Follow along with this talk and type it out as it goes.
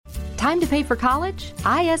Time to pay for college?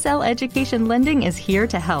 ISL Education Lending is here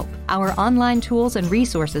to help. Our online tools and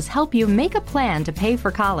resources help you make a plan to pay for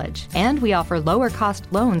college. And we offer lower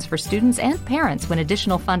cost loans for students and parents when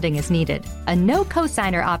additional funding is needed. A no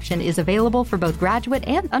cosigner option is available for both graduate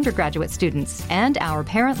and undergraduate students. And our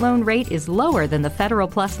parent loan rate is lower than the Federal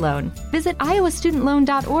Plus loan. Visit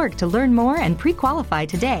iowastudentloan.org to learn more and pre-qualify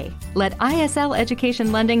today. Let ISL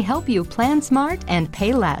Education Lending help you plan smart and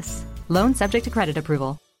pay less. Loan subject to credit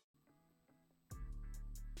approval.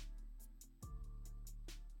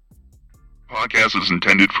 Podcast is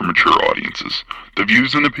intended for mature audiences. The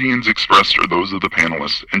views and opinions expressed are those of the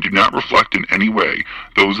panelists and do not reflect in any way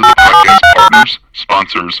those of the podcast partners,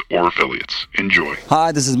 sponsors, or affiliates. Enjoy.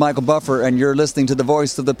 Hi, this is Michael Buffer, and you're listening to the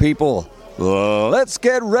Voice of the People. Let's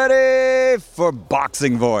get ready for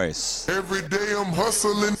Boxing Voice. Every day I'm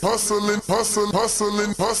hustling, hustling, hustling,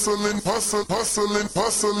 hustling, hustling, hustling, hustling,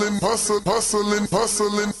 hustling, hustling, hustling,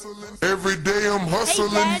 hustling. Every day I'm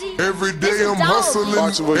hustling. Every day I'm hustling.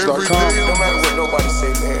 Every day I'm no matter what nobody say,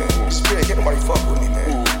 man. Spirit, can't nobody fuck with me,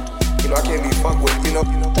 man. You know I can't be fucked with, you know.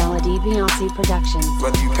 Dollar D Beyonce Productions.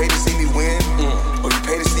 Whether you pay to see me win or you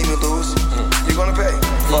pay to see me lose, you're gonna pay.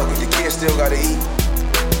 Fuck it, your kids still gotta eat.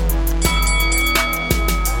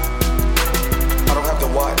 I don't have to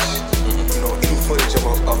watch, you know, any footage of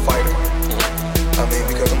a fighter. I mean,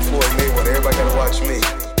 because I'm Floyd Mayweather, everybody gotta watch me.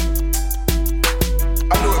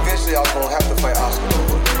 I knew eventually I was gonna have to fight Oscar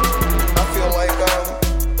Nova.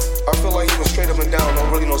 I feel like he was straight up and down, no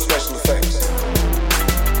really no special effects.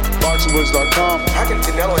 BoxingVoice.com.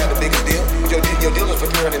 Canelo had the biggest deal. Your deal was for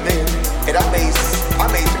 $300 million, and I made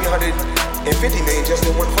 $350 million just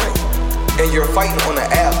in one fight. And you're fighting on the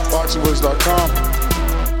app. BoxingVoice.com.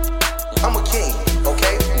 I'm a king,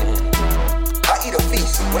 okay? I eat a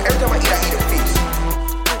feast. Every time I eat a feast.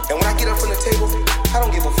 And when I get up from the table, I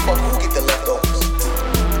don't give a fuck who get the leftovers.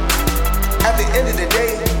 At the end of the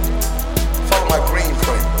day, follow my green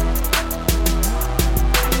print.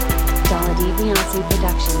 Dollar D Beyonce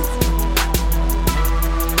Productions.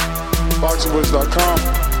 BoxingVoice.com.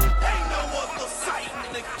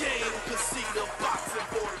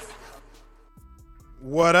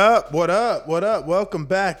 What up, what up, what up? Welcome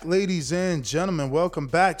back, ladies and gentlemen. Welcome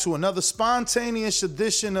back to another spontaneous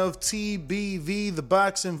edition of TBV, the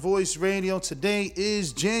Boxing Voice Radio. Today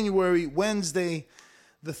is Wednesday,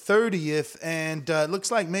 the 30th, and it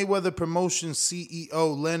looks like Mayweather Promotions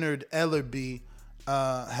CEO Leonard Ellerbe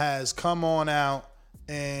has come on out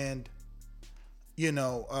and,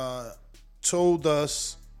 told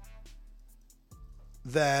us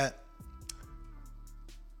that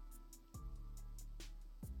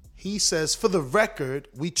he says, for the record,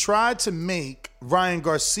 we tried to make Ryan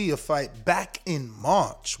Garcia fight back in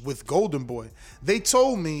March with Golden Boy. They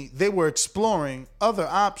told me they were exploring other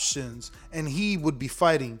options and he would be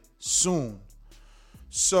fighting soon.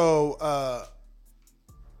 So,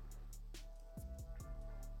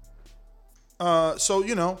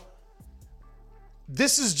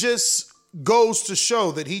 this is just goes to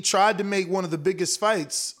show that he tried to make one of the biggest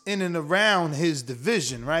fights in and around his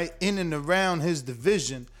division, right? In and around his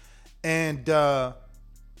division. And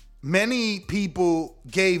many people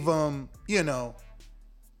gave him,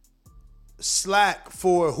 slack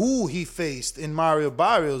for who he faced in Mario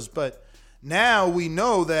Barrios. But now we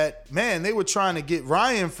know that, man, they were trying to get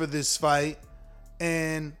Ryan for this fight.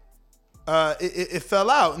 And it fell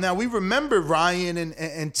out. Now, we remember Ryan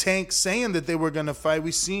and Tank saying that they were going to fight.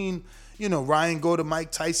 We seen, Ryan go to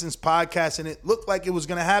Mike Tyson's podcast, and it looked like it was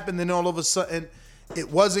going to happen. Then all of a sudden, it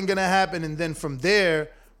wasn't going to happen. And then from there,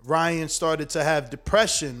 Ryan started to have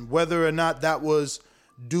depression. Whether or not that was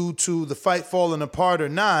due to the fight falling apart or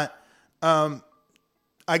not,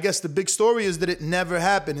 I guess the big story is that it never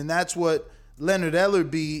happened. And that's what Leonard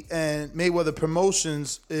Ellerbe and Mayweather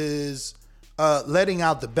Promotions is letting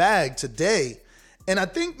out the bag today. And I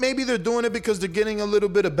think maybe they're doing it because they're getting a little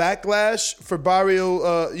bit of backlash for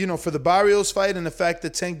for the Barrios fight and the fact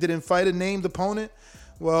that Tank didn't fight a named opponent.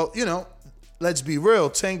 Well, let's be real.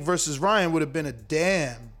 Tank versus Ryan would have been a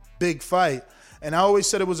damn big fight. And I always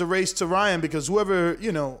said it was a race to Ryan because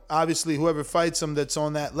whoever fights him that's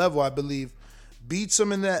on that level, I believe, beats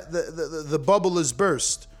him in that the bubble is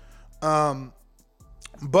burst. But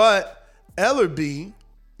Ellerbe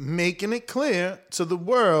making it clear to the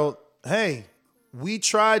world, hey, we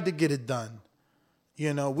tried to get it done.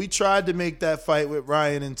 We tried to make that fight with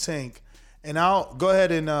Ryan and Tank. And I'll go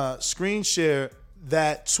ahead and screen share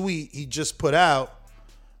that tweet he just put out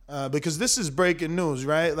because this is breaking news,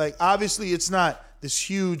 right? Like, obviously it's not this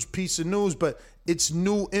huge piece of news, but it's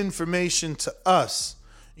new information to us.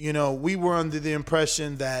 We were under the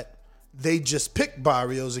impression that they just picked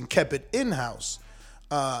Barrios and kept it in-house.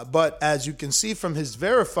 But as you can see from his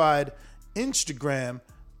verified Instagram,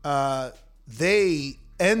 they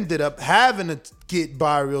ended up having to get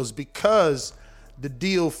Barrios because the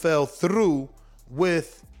deal fell through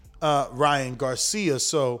with Ryan Garcia.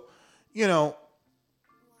 So, you know,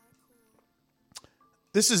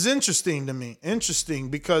 this is interesting to me. Interesting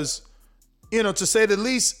because, you know, to say the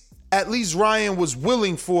least, at least Ryan was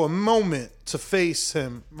willing for a moment to face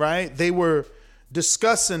him, right? They were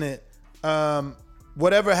discussing it.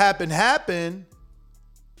 Whatever happened,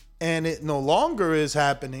 and it no longer is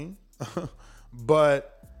happening,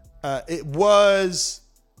 but it was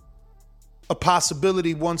a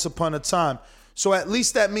possibility once upon a time. So at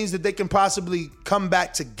least that means that they can possibly come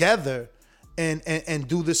back together and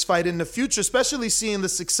do this fight in the future, especially seeing the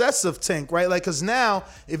success of Tank, right? Like, because now,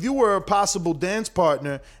 if you were a possible dance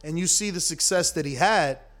partner and you see the success that he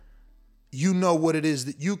had, you know what it is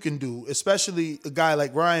that you can do, especially a guy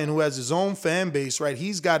like Ryan who has his own fan base, right?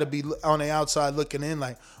 He's got to be on the outside looking in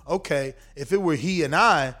like, okay, if it were he and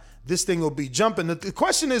I, this thing will be jumping. The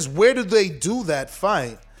question is, where do they do that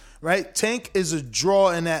fight? Right? Tank is a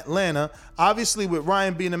draw in Atlanta. Obviously, with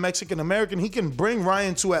Ryan being a Mexican-American, he can bring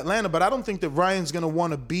Ryan to Atlanta, but I don't think that Ryan's going to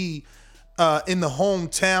want to be in the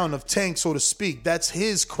hometown of Tank, so to speak. That's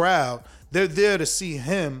his crowd. They're there to see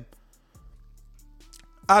him.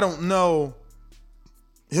 I don't know.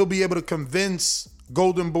 He'll be able to convince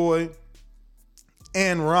Golden Boy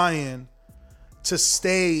and Ryan to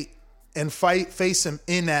stay and face him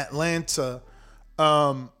in Atlanta.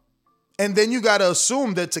 And then you got to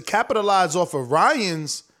assume that to capitalize off of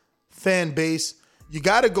Ryan's fan base, you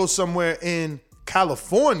got to go somewhere in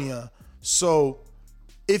California. So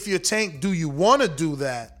if you're Tank, do you want to do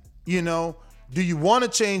that? You know, do you want to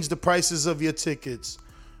change the prices of your tickets?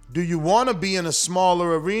 Do you want to be in a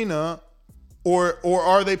smaller arena, or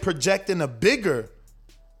are they projecting a bigger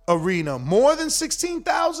arena? More than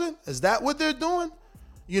 16,000? Is that what they're doing?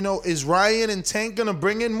 You know, is Ryan and Tank going to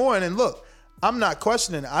bring in more? And then look, I'm not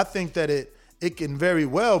questioning it. I think that it can very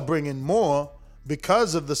well bring in more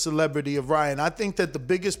because of the celebrity of Ryan. I think that the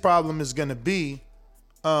biggest problem is going to be,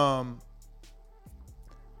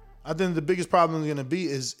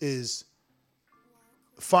 is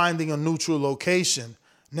finding a neutral location.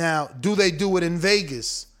 Now, do they do it in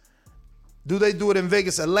Vegas?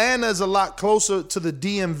 Atlanta is a lot closer to the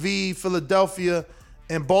DMV, Philadelphia,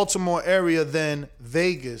 and Baltimore area than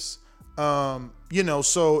Vegas. You know,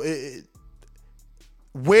 so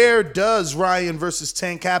where does Ryan versus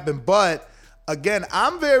Tank happen? But again,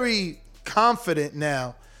 I'm very confident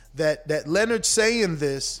now that Leonard saying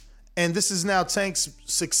this, and this is now Tank's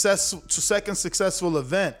second successful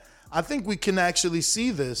event. I think we can actually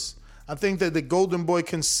see this. I think that the Golden Boy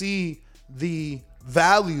can see the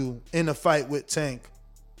value in a fight with Tank.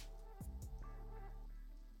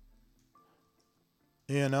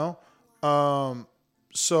 You know?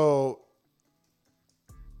 So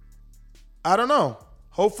I don't know.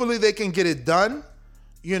 Hopefully they can get it done.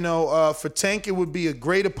 You know, for Tank, it would be a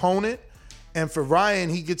great opponent. And for Ryan,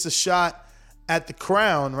 he gets a shot at the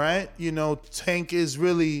crown, right? You know, Tank is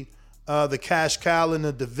really the cash cow in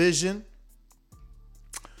the division.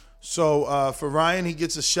 So for Ryan, he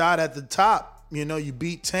gets a shot at the top. You know, you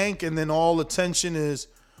beat Tank, and then all attention is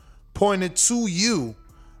pointed to you.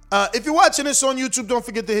 If you're watching this on YouTube, don't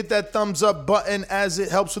forget to hit that thumbs up button as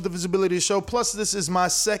it helps with the visibility of the show. Plus, this is my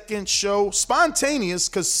second show, spontaneous,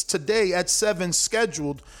 because today at 7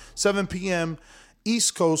 scheduled, 7 p.m.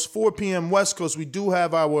 East Coast, 4 p.m. West Coast, we do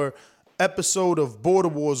have our episode of Border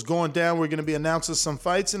Wars going down. We're going to be announcing some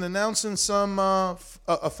fights and announcing some a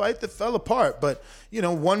fight that fell apart. But, you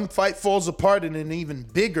know, one fight falls apart and an even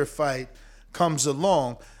bigger fight comes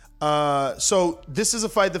along. So this is a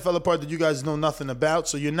fight that fell apart that you guys know nothing about,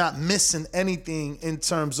 so you're not missing anything in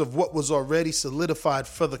terms of what was already solidified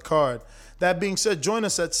for the card. That being said, join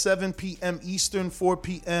us at 7 p.m. Eastern, 4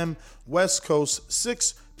 p.m. West Coast,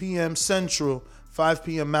 6 p.m. Central, 5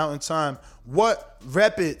 p.m. Mountain Time. What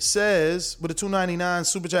Repit says with a $2.99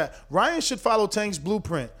 super chat, Ryan should follow Tank's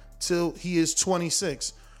blueprint till he is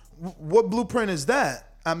 26. What blueprint is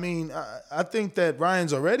that? I mean, I think that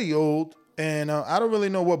Ryan's already old. And I don't really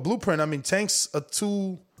know what blueprint. I mean, Tank's a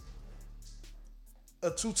two-time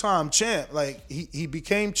champ. Like, he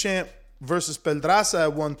became champ versus Pedraza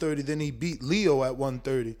at 130. Then he beat Leo at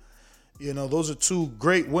 130. You know, those are two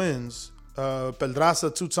great wins. Pedraza,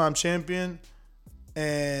 two-time champion.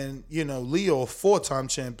 And, you know, Leo, a four-time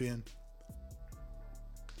champion.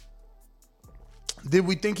 Did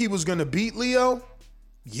we think he was going to beat Leo?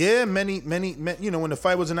 Yeah, many, you know, when the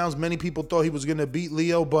fight was announced, many people thought he was going to beat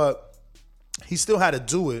Leo, but he still had to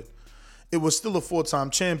do it. It was still a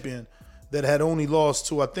four-time champion. that had only lost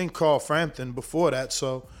to, I think, Carl Frampton before that.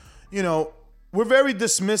 So, you know, we're very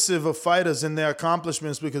dismissive of fighters and their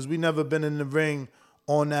accomplishments because we never been in the ring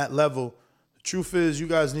on that level. The truth is, you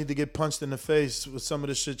guys need to get punched in the face with some of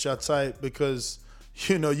the shit y'all type because,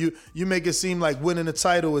 you know, you make it seem like winning a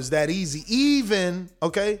title is that easy. Even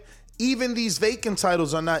these vacant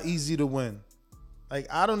titles are not easy to win. Like,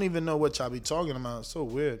 I don't even know what y'all be talking about. It's so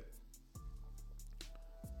weird.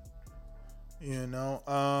 You know,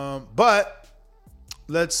 but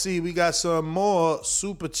let's see. We got some more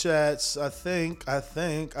super chats. I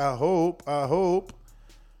hope.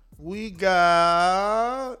 We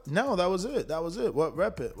got, no, that was it. What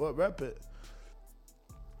rep it?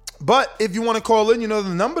 But if you want to call in, you know,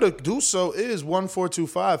 the number to do so is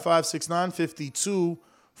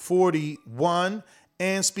 1-425-569-5241.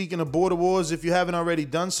 And speaking of Border Wars, if you haven't already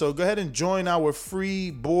done so, go ahead and join our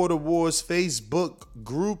free Border Wars Facebook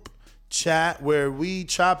group chat where we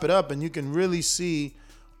chop it up and you can really see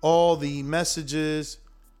all the messages,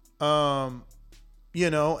 you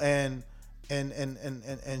know, and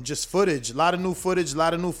just footage. A lot of new footage, a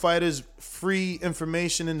lot of new fighters, free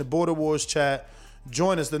information in the Border Wars chat.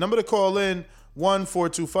 Join us. The number to call in,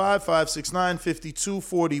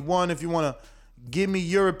 1-425-569-5241. If you want to give me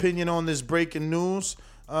your opinion on this breaking news,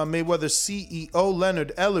 Mayweather CEO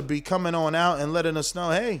Leonard Ellerbe coming on out and letting us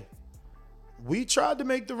know, hey, we tried to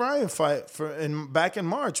make the Ryan fight back in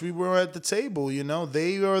March. We were at the table, you know.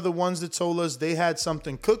 They are the ones that told us they had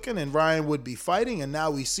something cooking and Ryan would be fighting. And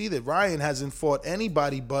now we see that Ryan hasn't fought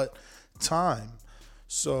anybody but time.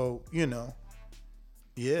 So, you know,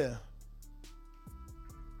 yeah.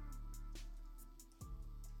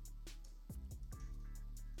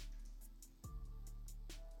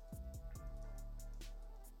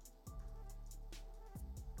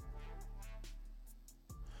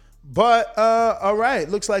 But, all right,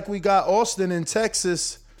 looks like we got Austin in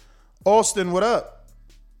Texas. Austin, what up?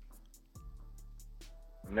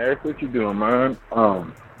 Eric, what you doing, man?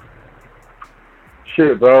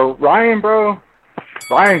 Shit, bro. Ryan got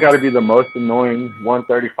to be the most annoying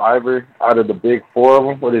 135er out of the big four of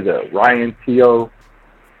them. What is that? Ryan, T.O.,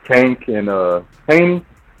 Tank, and Haney.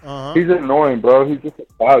 He's annoying, bro. He's just a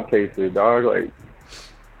cloud chaser, dog. Like,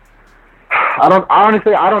 I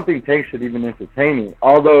don't think Tank should even entertain it.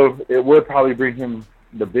 Although it would probably bring him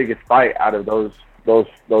the biggest fight out of those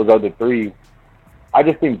other three. I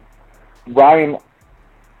just think Ryan,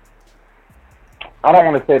 I don't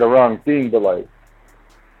want to say the wrong thing, but like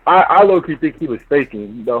I low-key think he was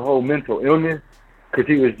faking the whole mental illness because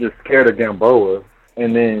he was just scared of Gamboa,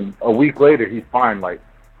 and then a week later he's fine. Like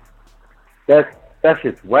that's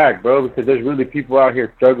just whack, bro. Because there's really people out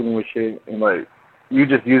here struggling with shit, and like you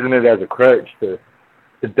just using it as a crutch to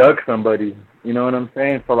duck somebody. You know what I'm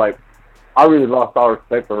saying? So like I really lost all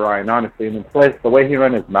respect for Ryan, honestly. And plus the way he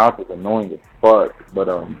ran his mouth is annoying as fuck. But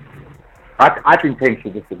I think Tank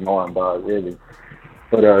should just ignore him, dog, really.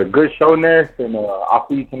 But good show, Ness, and I'll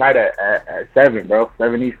see you tonight at 7, bro.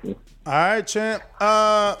 7 Eastern. All right, champ.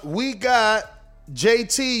 We got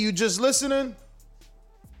JT. You just listening?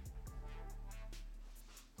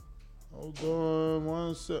 Hold on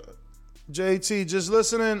one sec. JT, just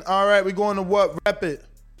listening? All right, we going to what? Rep it.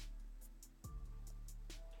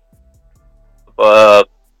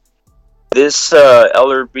 This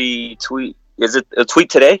Ellerbe tweet, is it a tweet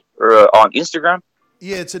today or on Instagram?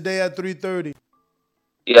 Yeah, today at 3:30.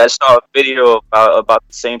 Yeah, I saw a video about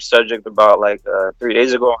the same subject about like 3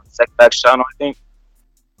 days ago on Setback's channel, I think.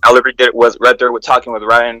 Ellerbe was right there with talking with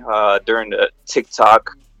Ryan during the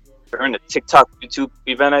TikTok YouTube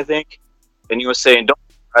event, I think. And he was saying, don't,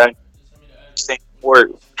 Ryan. Saying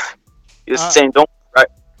word. He was saying, don't, right?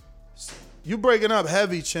 You breaking up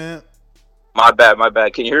heavy, champ. My bad.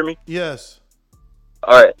 Can you hear me? Yes.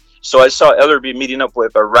 All right. So I saw Ellerbe meeting up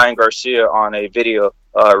with Ryan Garcia on a video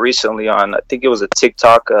recently on, I think it was a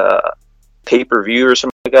TikTok pay-per-view or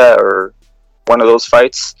something like that, or one of those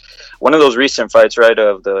fights. One of those recent fights, right,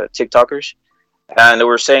 of the TikTokers. And they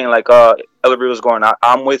were saying, like, Ellerbe was going,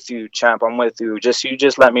 I'm with you, champ. I'm with you. You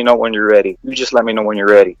just let me know when you're ready. You just let me know when you're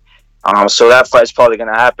ready. So that fight's probably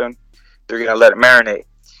going to happen. They're going to let it marinate.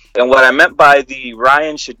 And what I meant by the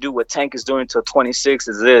Ryan should do what Tank is doing till 26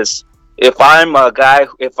 is this. If I'm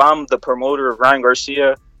the promoter of Ryan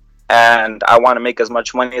Garcia and I want to make as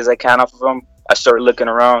much money as I can off of him, I start looking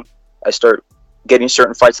around. I start getting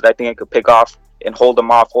certain fights that I think I could pick off and hold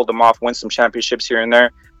them off, win some championships here and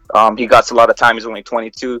there. He got a lot of time. He's only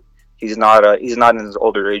 22. He's not in his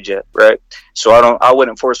older age yet, right? So I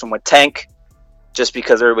wouldn't force him with Tank just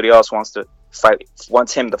because everybody else wants him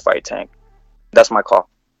to fight Tank. That's my call.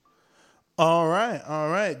 All right.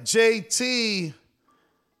 JT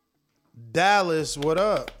Dallas, what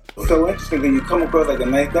up? So interesting that you come across like a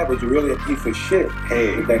nice guy, but you're really a piece of shit.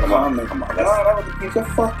 Hey, with that comment. Come on. That was a piece of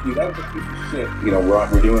fuck you. That was a piece of shit. You know,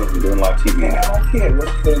 we're doing live TV. Man, I don't care. What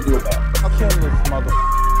you gonna do about it? I'll kill this mother.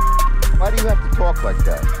 Why do you have to talk like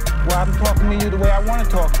that? Well, I'm talking to you the way I want to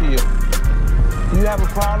talk to you. You have a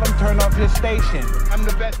problem? Turn off your station. I'm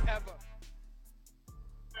the best ever.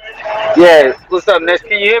 Yeah. What's up, Ness?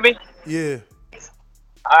 Can you hear me? Yeah.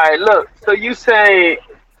 All right. Look. So you say,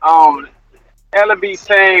 Ellaby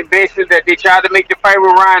saying basically that they tried to make the fight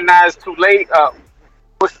with Ryan. Now it's too late.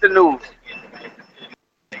 What's the news?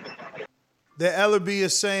 The Ellaby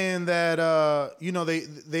is saying that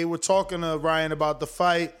they were talking to Ryan about the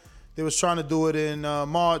fight. They was trying to do it in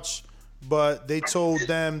March, but they told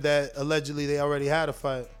them that allegedly they already had a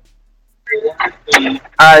fight. All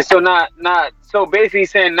right, so basically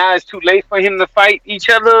saying now it's too late for him to fight each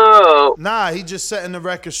other. Nah, he just setting the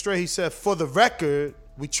record straight. He said, for the record,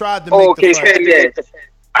 we tried to make the fight. Okay,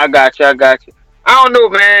 I got you. I don't know,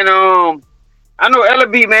 man. I know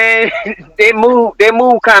Ellaby, man. they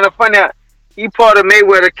move kind of funny. He part of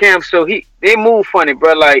Mayweather camp, so they move funny,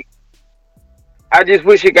 bro. Like, I just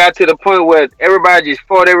wish it got to the point where everybody just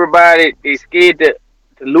fought everybody. They scared to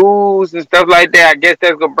lose and stuff like that. I guess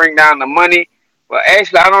that's gonna bring down the money. But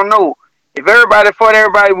actually, I don't know. If everybody fought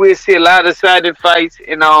everybody, we'd see a lot of decided fights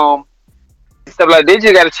and stuff like that. They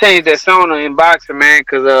just gotta change that song in boxing, man.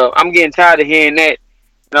 Cause I'm getting tired of hearing that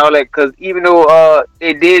and all that. Cause even though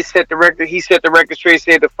they did set the record, he set the record straight,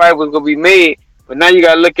 said the fight was gonna be made. But now you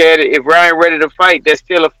gotta look at it. If Ryan ready to fight, there's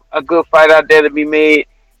still a good fight out there to be made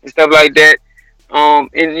and stuff like that. And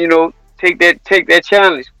take that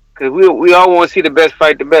challenge, cause we all want to see the best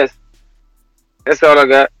fight the best. That's all I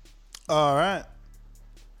got. All right.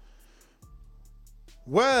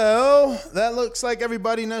 Well, that looks like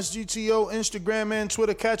everybody. Ness GTO, Instagram and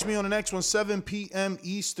Twitter. Catch me on the next one, 7 p.m.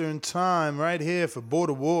 Eastern time, right here for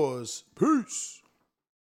Border Wars. Peace.